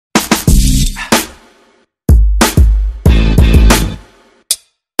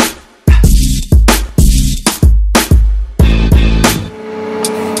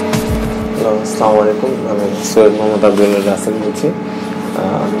মোহাম্মদ আব্দুল রাসেল বলছি।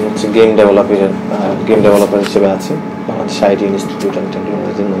 আমি হচ্ছে গেম ডেভেলপার হিসেবে আছি বাংলাদেশ আইটি ইনস্টিটিউট অ্যান্ড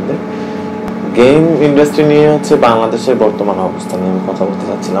টেকনোলজির মধ্যে। গেম ইন্ডাস্ট্রি নিয়ে হচ্ছে বাংলাদেশের বর্তমান অবস্থা নিয়ে আমি কথা বলতে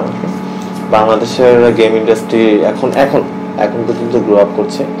চাচ্ছিলাম। বাংলাদেশের গেম ইন্ডাস্ট্রি এখন পর্যন্ত গ্রো আপ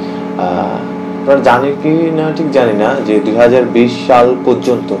করছে। আপনারা জানেন কি না ঠিক জানি না যে 2020 সাল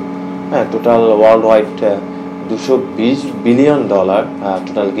পর্যন্ত total world wide $220 billion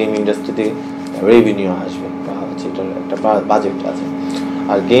total game ইন্ডাস্ট্রিতে রেভিনিউ আসবে, হচ্ছে এটার একটা বাজেট আছে।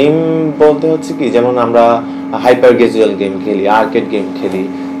 আর গেম বলতে হচ্ছে কি, যেমন আমরা হাইপার ক্যাজুয়াল গেম খেলি, আর্কেড গেম খেলি,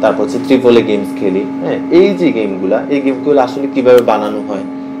 তারপর হচ্ছে ট্রিপল এ গেমস খেলি। এই যে গেমগুলো আসলে কিভাবে বানানো হয়,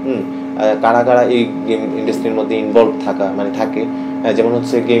 কারা কারা এই গেম ইন্ডাস্ট্রির মধ্যে ইনভলভ থাকে, যেমন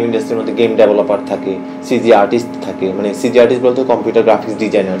হচ্ছে গেম ইন্ডাস্ট্রির মধ্যে গেম ডেভেলপার থাকে, সিজি আর্টিস্ট থাকে, মানে সিজি আর্টিস্ট বলতে কম্পিউটার গ্রাফিক্স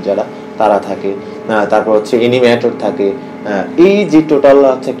ডিজাইনার যারা, তারা থাকে, তারপর হচ্ছে অ্যানিমেটর থাকে। এই যে টোটাল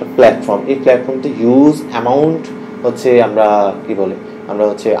হচ্ছে একটা প্ল্যাটফর্ম, এই প্ল্যাটফর্মতে হিউজ অ্যামাউন্ট হচ্ছে আমরা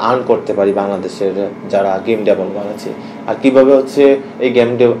হচ্ছে আর্ন করতে পারি বাংলাদেশের যারা গেম ডেভেলপার আছে। আর কিভাবে হচ্ছে এই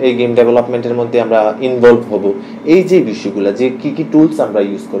গেম ডেভেলপমেন্টের মধ্যে আমরা ইনভলভ হব, এই যে বিষয়গুলো, যে কি টুলস আমরা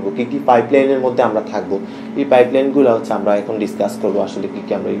ইউজ করব, কি পাইপলাইনের মধ্যে আমরা থাকবো, এই পাইপলাইনগুলো হচ্ছে আমরা এখন ডিসকাস করবো আসলে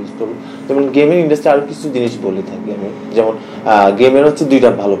কি আমরা ইউজ করবো। যেমন গেমিং ইন্ডাস্ট্রি আরো কিছু জিনিস বলে থাকি আমি, যেমন গেমের হচ্ছে দুইটা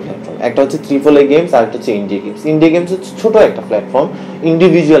ভালো প্ল্যাটফর্ম, একটা হচ্ছে ট্রিপল এ গেমস আর একটা হচ্ছে ইন্ডিয়া গেমস। ইন্ডিয়া গেমস হচ্ছে ছোট একটা প্ল্যাটফর্ম,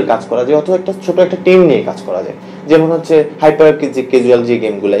 ইন্ডিভিজুয়াল কাজ করা যায় অথবা একটা ছোট একটা টিম নিয়ে কাজ করা যায়। যেমন হচ্ছে হাইপার ক্যাজুয়াল যে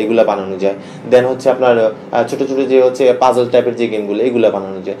গেমগুলো এগুলা বানানো যায়, দেন হচ্ছে আপনার ছোট ছোট যে হচ্ছে পাজল টাইপের যে গেমগুলো এগুলা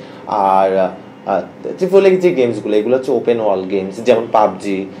বানানো যায়। আর ট্রিপল এ যে গেমসগুলো এগুলো হচ্ছে ওপেন ওয়ার্ল্ড গেমস, যেমন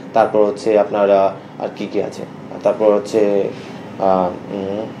পাবজি, তারপর হচ্ছে আপনার আর কি আছে, তারপর হচ্ছে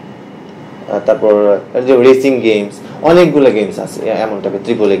তারপর যে রেসিং গেমস, অনেকগুলো গেমস আছে এমন টাইপের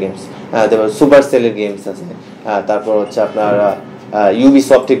ট্রিপল এ গেমস। তারপর সুপার সেলের গেমস আছে, তারপর হচ্ছে আপনার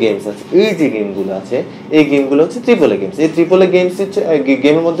ইউবিসফটের গেমস আছে। এই যে গেমগুলো আছে এই গেমগুলো হচ্ছে ট্রিপল এ গেমস। এই ট্রিপল এ গেমস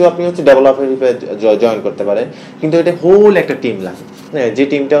গেমের মধ্যে আপনি হচ্ছে ডেভেলপার হিসেবে জয়েন করতে পারেন, কিন্তু এটা হোল একটা টিম লাগে, যে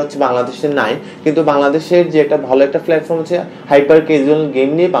টিমটা হচ্ছে বাংলাদেশের নাই। কিন্তু বাংলাদেশের যে একটা ভালো একটা প্ল্যাটফর্ম হচ্ছে হাইপার ক্যাজুয়াল গেম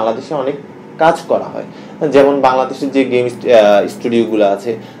নিয়ে বাংলাদেশে অনেক কাজ করা হয়। যেমন বাংলাদেশের যে গেম স্টুডিওগুলো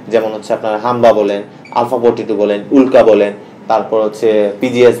আছে, যেমন হচ্ছে আপনার হাম্বা বলেন, আলফা 42 বলেন, উল্কা বলেন, তারপর হচ্ছে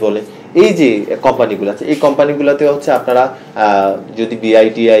পিজিএস বলেন, এই যে কোম্পানিগুলো আছে এই কোম্পানিগুলোতে হচ্ছে আপনারা যদি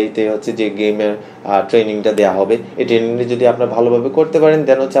বিআইটিআইতে হচ্ছে যে গেমের ট্রেনিংটা দেওয়া হবে, এই ট্রেনিংটা যদি আপনারা ভালোভাবে করতে পারেন,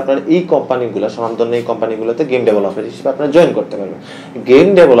 দেন হচ্ছে আপনারা এই কোম্পানিগুলো স্বনামধন্য এই কোম্পানিগুলোতে গেম ডেভেলপার হিসেবে আপনারা জয়েন করতে পারবেন। গেম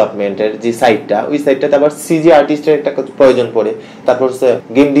ডেভেলপমেন্টের যে সাইটটা, ওই সাইটটাতে আবার সিজি আর্টিস্টের একটা প্রয়োজন পড়ে, তারপর হচ্ছে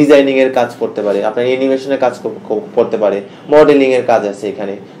গেম ডিজাইনিং এর কাজ করতে পারে, আপনার অ্যানিমেশনের কাজ করতে পারে, মডেলিং এর কাজ আছে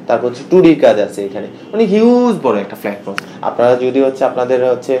এখানে, তারপর হচ্ছে 2D কাজ আছে এখানে, মানে হিউজ বড় একটা প্ল্যাটফর্ম। আপনারা যদি হচ্ছে আপনাদের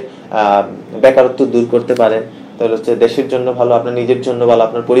হচ্ছে বেকারত্ব দূর করতে পারেন, তাহলে হচ্ছে দেশের জন্য ভালো, আপনার নিজের জন্য ভালো,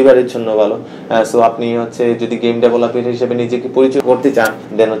 আপনার পরিবারের জন্য ভালো। সো আপনি হচ্ছে যদি গেম ডেভেলপার হিসেবে নিজেকে পরিচয় করতে চান,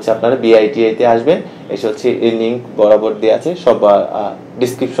 দেন হচ্ছে আপনারা বিআইটিআই তে আসবেন। এসে হচ্ছে এই লিঙ্ক বরাবর দেওয়া আছে, সব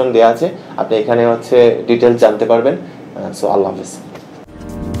ডিসক্রিপশন দেওয়া আছে, আপনি এখানে হচ্ছে ডিটেইলস জানতে পারবেন। সো আল্লাহ হাফেজ।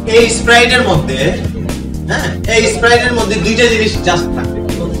 এই স্প্রাইটের মধ্যে দুইটা জিনিস জাস্ট থাকবে,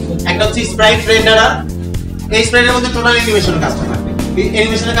 একটা হচ্ছে স্প্রাইট রেন্ডারার। এই স্প্রাইটের মধ্যে টোটাল অ্যানিমেশন কাজটা থাকবে।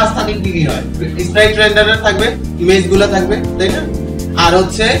 অ্যানিমেশনের কাজ থাকলে কি হয়, স্প্রাইট রেন্ডারার থাকবে, ইমেজগুলো থাকবে, তাই না, আর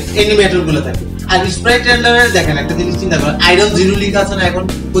হচ্ছে অ্যানিমেটর গুলো থাকবে। আর স্প্রাইট রেন্ডারের দেখেন একটা জিনিস চিন্তা করেন, আইডল 0 লেখা আছে না, এখন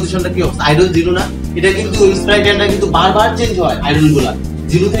পজিশনটা কি অবস্থা, আইডল 0 না, এটা কিন্তু স্প্রাইট রেন্ডার কিন্তু বারবার চেঞ্জ হয়। আইডল গুলা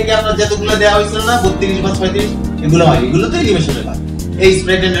 0 থেকে আপনার যতগুলো দেওয়া হয়েছিল না 32 বা 36 এগুলো হয়, এগুলো তো অ্যানিমেশনের কাজ। এই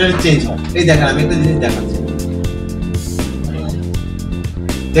স্প্রাইট রেন্ডারের চেঞ্জ হয়। এই দেখেন আমি একটা জিনিস দেখাচ্ছি,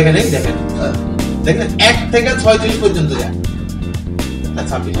 দেখেন 1 থেকে 36 পর্যন্ত যায়।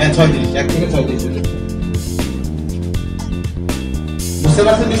 আচ্ছা 36, 1 থেকে 36 বুঝতে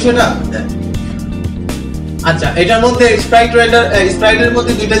পারছেন বিষয়টা? আচ্ছা, এটার মধ্যে স্প্রাইটের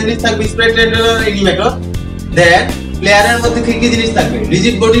মধ্যে দুইটা জিনিস থাকবে, স্প্রাইট রেন্ডার আর অ্যানিমেটর। দেন প্লেয়ারের মধ্যে কি জিনিস থাকবে,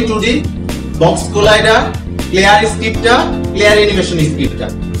 rigid body 2D, box collider, player স্ক্রিপ্টটা, player animation স্ক্রিপ্টটা,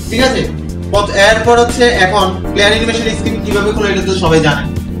 ঠিক আছে। এরপর হচ্ছে এখন প্লেয়ার অ্যানিমেশন স্ক্রিপ্ট কিভাবে খোলা এটা তো সবাই জানেন।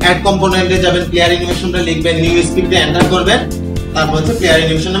 অ্যাড কম্পোনেন্টে যাবেন, প্লেয়ার অ্যানিমেশনটা লিখবেন, নিউ স্ক্রিপ্টে এন্টার করবেন, তারপর হচ্ছে প্লেয়ার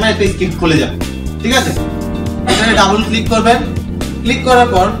অ্যানিমেশন নামে একটা স্ক্রিপ্ট খুলে যাবে, ঠিক আছে। এখানে ডাবল ক্লিক করবেন, ক্লিক করার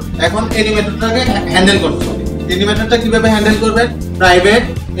পর এখন অ্যানিমেটরটাকে হ্যান্ডেল করতে হবে। অ্যানিমেটরটা কিভাবে হ্যান্ডেল করবেন, প্রাইভেট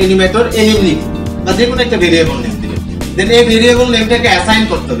অ্যানিমেটর এনিম লিখে বা যে কোনো একটা ভেরিয়েবল নেম দিবেন। দেন এই ভেরিয়েবল নেমটাকে অ্যাসাইন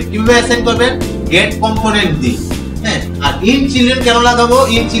করতে হবে। কিভাবে অ্যাসাইন করবেন, গেট কম্পোনেন্ট দিয়ে। হ্যাঁ, আর ইন চিলড্রেন কেন লাগাবো,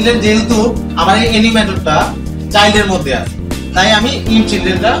 ইন চিলড্রেন যেহেতু আমার এই অ্যানিমেটরটা চাইল্ডের মধ্যে আছে, তাই আমি ইন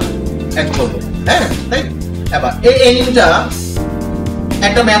চিলড্রেনটা অ্যাড করব। হ্যাঁ, তাই এবার এই অ্যানিমটা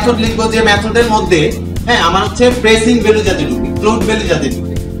একটা মেথড লিখবো, যে মেথডের মধ্যে আমার হচ্ছে প্রেসিং ভ্যালু যাতে ঢুকে, ফ্লোট ভ্যালু যাতে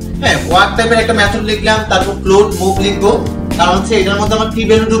ঢুকে, হ্যাঁ ওয়ার্ক টাইপের একটা মেথড লিখলাম, তারপর ফ্লোট মুভ লিখবো, কারণ হচ্ছে এটার মধ্যে আমার কি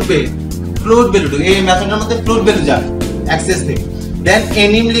ভ্যালু ঢুকবে, ফ্লোট ভ্যালু ঢুকবে, এই মেথডের মধ্যে ফ্লোট ভ্যালু যাবে অ্যাক্সেস নেই। দেন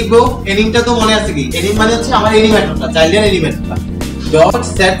এনিম লিখবো, এনিমটা তো মনে আছে কি, এনিম মানে হচ্ছে আমার এনিমেটরটা, চাইল্ডের এনিমেটরটা। Dot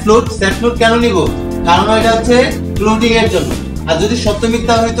set float, set float কেন নিব, কারণ এটা হচ্ছে ফ্লোটিং এর জন্য। আর যদি সত্য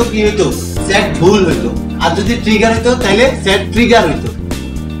মিথ্যা হইতো কি হইতো, সেট ভুল হইতো। আর যদি ট্রিগার হইতো তাহলে সেট ট্রিগার হইতো,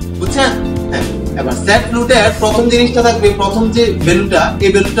 বুঝছেন? হ্যাঁ, এবার সেট ফ্লোটের প্রথম জিনিসটা থাকবে, প্রথম যে ভ্যালুটা, এই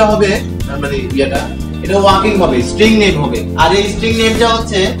ভ্যালুটা হবে মানে এটা ওয়ার্কিং হবে, স্ট্রিং নেম হবে। আর এই স্ট্রিং নেমটা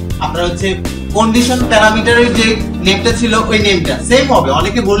হচ্ছে আপনার হচ্ছে কন্ডিশন প্যারামিটারের যে নেমটা ছিল ওই নেমটা সেম হবে।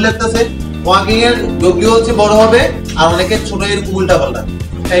 অনেকে ভুল লিখতেছে, ওয়ার্কিং এর ডব্লিউ হচ্ছে বড় হবে আর অনেকে ছোট এর উল্টা পাল্টা,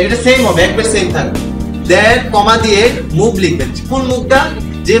 এটা সেম হবে, একবার সেম থাকবে। দেন কমা দিয়ে মুভ লিখবেন, কোন মুভটা,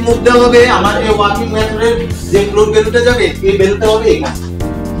 যে মুভটা হবে আমার এই ওয়ার্কিং মেথডের যে ফ্লোট ভ্যালুটা যাবে এই ভ্যালুটা হবে এখানে।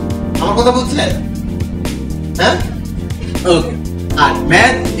 আমার কথা বুঝছেন? হ্যাঁ, ওকে। আর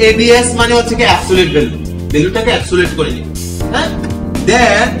ম্যাথ এবিএস মানে হচ্ছে কি অ্যাবসলিউট ভ্যালু, ভ্যালুটাকে অ্যাবসলিউট করে নিব। হ্যাঁ,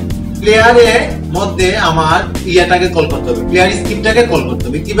 দেন প্লেয়ারের মধ্যে আমার ইয়াটাকে কল করতে হবে, প্লেয়ার স্ক্রিপ্টটাকে কল করতে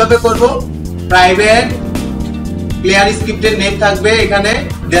হবে। কিভাবে করব, প্রাইভেট প্লেয়ার স্ক্রিপ্টের নেম থাকবে এখানে,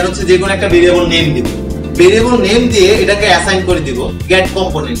 দেন হচ্ছে যে কোনো একটা ভেরিয়েবল নেম দিব, ভেরিয়েবল নেম দিয়ে এটাকে অ্যাসাইন করে দিব গেট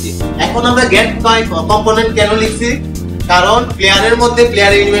কম্পোনেন্ট দিয়ে। এখন আমরা গেট কম্পোনেন্ট কেন লিখছি, কারণ প্লেয়ারের মধ্যে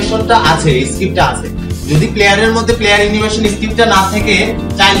প্লেয়ার অ্যানিমেশনটা আছে, স্ক্রিপ্টটা আছে। যদি প্লেয়ারের মধ্যে প্লেয়ার অ্যানিমেশন স্ক্রিপ্টটা না থাকে,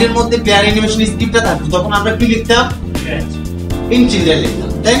 চাইল্ডের মধ্যে প্লেয়ার অ্যানিমেশন স্ক্রিপ্টটা থাকতো, তখন আমরা কি লিখতাম, ইন চিলড্রেন লিখতাম,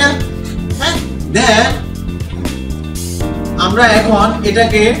 তাই না? হ্যাঁ, দেন আমরা এখন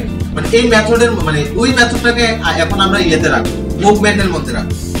এটাকে মানে এই মেথডের মানে ওই মেথডটাকে এখন আমরা ইয়েতে রাখবো, মুভমেন্টের মধ্যে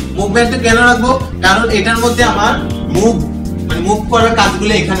রাখবো। মুভমেন্টে কেন রাখবো, কারণ এটার মধ্যে আমার মুভ মানে মুভ করার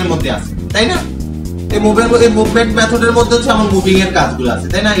কাজগুলো এখানের মধ্যে আছে, তাই না? এই মুভমেন্ট মেথডের মধ্যে হচ্ছে আমার মুভিং এর কাজগুলো আছে,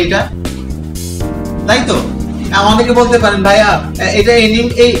 তাই না? এটা তাই তো। অনেকে বলতে পারেন ভাইয়া এটা এনিম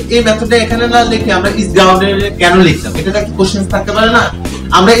এই মেথডটা এখানে না লিখে আমরা ইজ গ্রাউন্ডের কেন লিখলাম, এটা একটা কোশ্চেন থাকতে পারে না?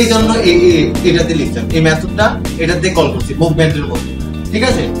 আমরা এই জন্য এটাতে লিখলাম, এই মেথডটা এটাতে কল করছি মুভমেন্টের মধ্যে, ঠিক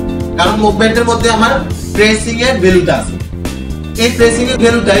আছে? কারণ মুভমেন্টের মধ্যে আমার প্রেসিং এর ভ্যালুটা আছে, এই প্রেসিং এর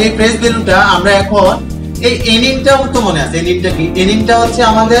ভ্যালুটা, এই প্রেস ভ্যালুটা আমরা এখন এই এনিমটাও তো মনে আছে, এনিমটা কি, এনিমটা হচ্ছে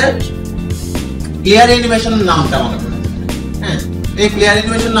আমাদের প্লেয়ার অ্যানিমেশন নামটা মনে করে। হ্যাঁ, এই প্লেয়ার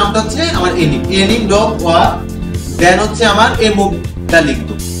অ্যানিমেশন নামটা হচ্ছে আমার এনিম, এনিম ডট ওয়ার্ক, দেন হচ্ছে আমার এই মুভটা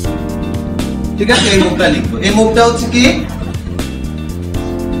লিখবো, ঠিক আছে? এই মুভটা লিখবো, এই মুভটা হচ্ছে কি,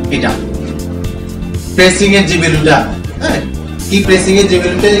 এটা প্রেসিং এর যে ভ্যালুটা, হ্যাঁ কি প্রেসিং এর যে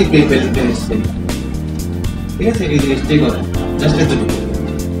ভ্যালুটা, এই ভ্যালুটা লিখছি, ঠিক আছে? এই জিনিসটাই করে জাস্ট এতটুকু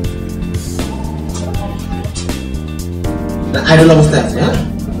আইডল অবস্থায় আছে। হ্যাঁ,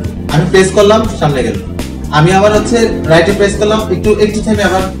 আমি প্রেস করলাম, সামনে গেল, আমি আবার হচ্ছে রাইটে প্রেস করলাম, একটু থেমে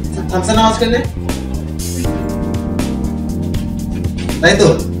আবার থামছে না মাঝখানে, তাই তো?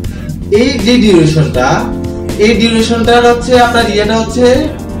 এই যে ডিউরেশনটা, এই ডিউরেশনটার হচ্ছে আপনার ইয়েটা হচ্ছে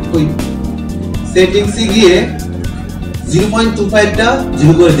ওই সেটিংসে গিয়ে 0.25 টা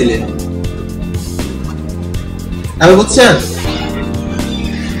 0 করে দিলে, আপনি বুঝছেন?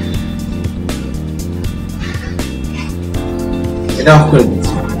 এটা অফ করে দিচ্ছি।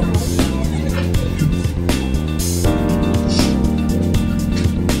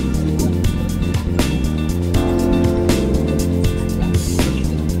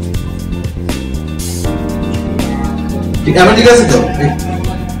 ঠিক আছে তো?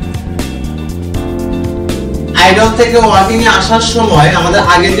 আইডল থেকে ওয়ার্কিং এ আসার সময় আমাদের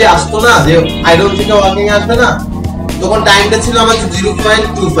আগে যে আসতো না, যে আইডল থেকে ওয়ার্কিং এ আসবে না, তখন টাইমটা ছিল আমাদের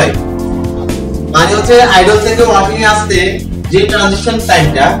 0.25, মানে হচ্ছে আইডল থেকে ওয়ার্কিং এ আসতে যে ট্রানজিশন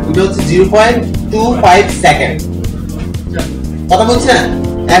টাইমটা ওটা হচ্ছে 0.25 সেকেন্ড। কথা বলছেন?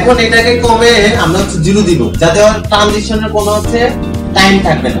 এখন এটাকে কমে আমরা হচ্ছে 0 দিব, যাতে ট্রানজিশনের কোনো হচ্ছে টাইম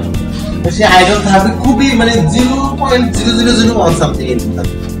থাকবে না, সে আইডল থাকবে খুবই মানে 0.0001 সামথিং এরকম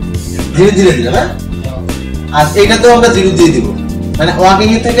থাকবে, ধীরে ধীরে দিলাম। হ্যাঁ, আর এটা তো আমরা 0 দিয়ে দিব, মানে ওয়ার্কিং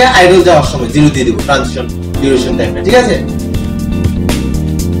এর থেকে আইডল যাওয়ার সময় 0 দিয়ে দিব ট্রানজিশন ডিউরেশন টাইমটা, ঠিক আছে?